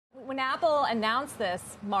When Apple announced this,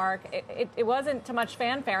 Mark, it wasn't too much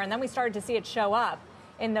fanfare, and then we started to see it show up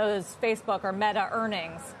in those Facebook or Meta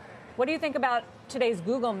earnings. What do you think about today's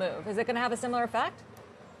Google move? Is it going to have a similar effect?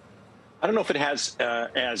 I don't know if it has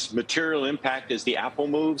as material impact as the Apple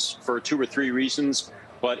moves for 2 or 3 reasons,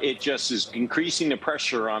 but it just is increasing the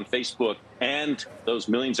pressure on Facebook and those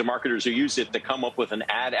millions of marketers who use it to come up with an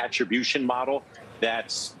ad attribution model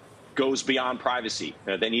that goes beyond privacy.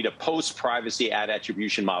 They need a post-privacy ad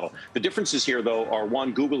attribution model. The differences here, though, are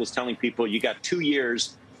one, Google is telling people you got 2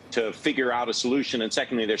 years to figure out a solution. And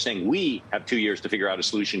secondly, they're saying we have 2 years to figure out a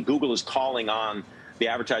solution. Google is calling on the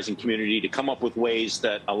advertising community to come up with ways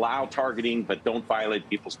that allow targeting but don't violate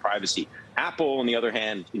people's privacy. Apple, on the other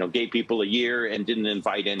hand, gave people a year and didn't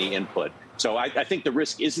invite any input. So I think the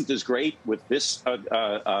risk isn't as great with this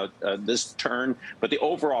this turn, but the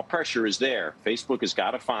overall pressure is there. Facebook has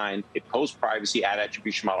got to find a post-privacy ad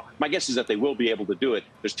attribution model. My guess is that they will be able to do it.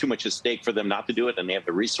 There's too much at stake for them not to do it, and they have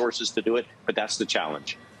the resources to do it, but that's the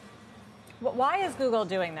challenge. Why is Google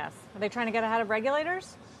doing this? Are they trying to get ahead of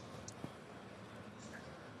regulators?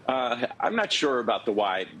 I'm not sure about the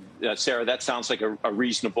why. Sarah, that sounds like a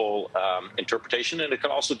reasonable interpretation, and it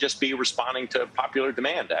could also just be responding to popular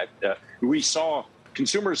demand. We saw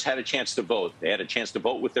consumers had a chance to vote. They had a chance to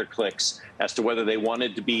vote with their clicks as to whether they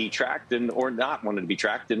wanted to be tracked or not wanted to be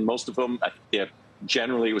tracked, and most of them,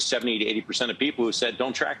 generally, it was 70 to 80% of people who said,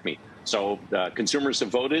 don't track me. So consumers have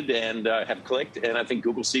voted and have clicked, and I think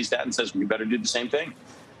Google sees that and says, we better do the same thing.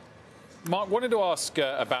 Mark, wanted to ask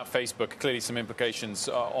about Facebook. Clearly some implications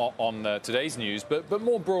on today's news, but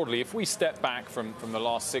more broadly, if we step back from the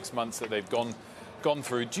last 6 months that they've gone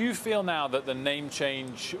through, do you feel now that the name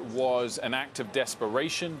change was an act of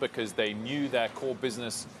desperation because they knew their core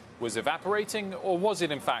business was evaporating, or was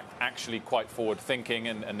it in fact actually quite forward-thinking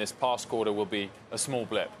and this past quarter will be a small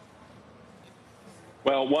blip?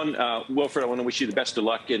 Well, one, Wilfred, I want to wish you the best of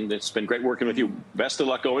luck, and it's been great working with you. Best of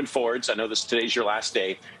luck going forwards. I know today's your last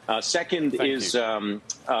day. Second is, look,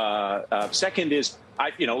 I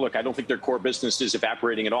don't think their core business is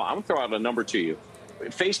evaporating at all. I'm going to throw out a number to you.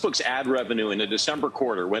 Facebook's ad revenue in the December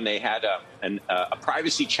quarter, when they had a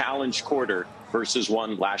privacy challenge quarter versus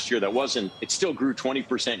one last year that wasn't, it still grew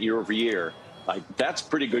 20% year over year. That's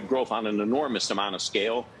pretty good growth on an enormous amount of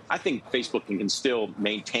scale. I think Facebook can still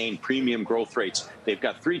maintain premium growth rates. They've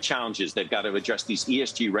got 3 challenges. They've got to address these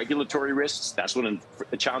ESG regulatory risks. That's one of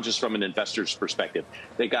the challenges from an investor's perspective.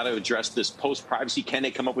 They've got to address this post-privacy. Can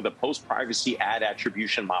they come up with a post-privacy ad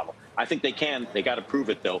attribution model? I think they can. They got to prove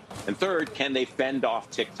it, though. And third, can they fend off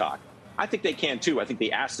TikTok? I think they can, too. I think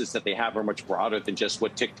the assets that they have are much broader than just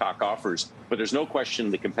what TikTok offers. But there's no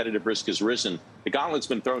question the competitive risk has risen. The gauntlet's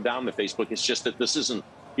been thrown down to Facebook. It's just that this isn't,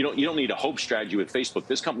 you don't need a hope strategy with Facebook.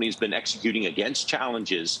 This company has been executing against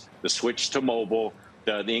challenges, the switch to mobile,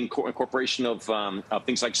 the incorporation of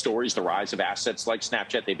things like stories, the rise of assets like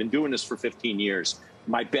Snapchat. They've been doing this for 15 years.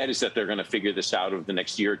 My bet is that they're going to figure this out over the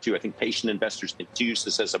next year or two. I think patient investors can use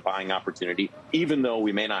this as a buying opportunity, even though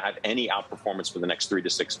we may not have any outperformance for the next 3 to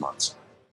 6 months.